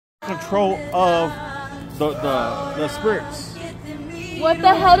control of the spirits. What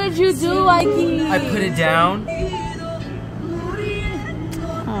the hell did you do, Ike? I put it down.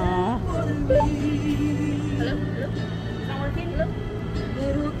 Aww. Hello? Hello? It's not working?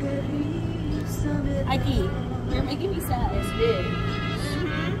 Hello? Ike, you're making me sad. Yes, it is.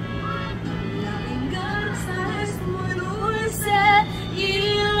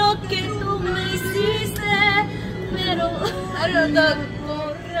 I don't know.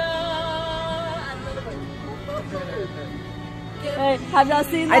 Hey, have y'all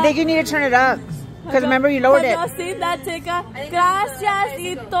seen that? I think you need to turn it up. Because remember you lowered it. Have y'all seen that, Tika? Gracias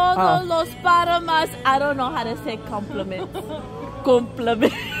y todos los para más. I don't know how to say compliment.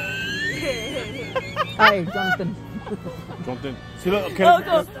 Compliment. Hey, Jonathan. Jonathan. See, look, okay.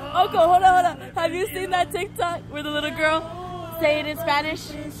 Oko, hold on. Have you seen that TikTok where the little girl say it in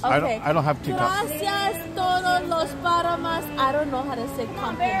Spanish? Okay. I don't have TikTok. Gracias todos los para más. I don't know how to say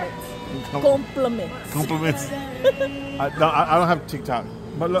compliments. Compliments. Compliments. I don't have TikTok.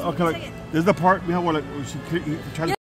 But look, okay, like, there's the part we have where like she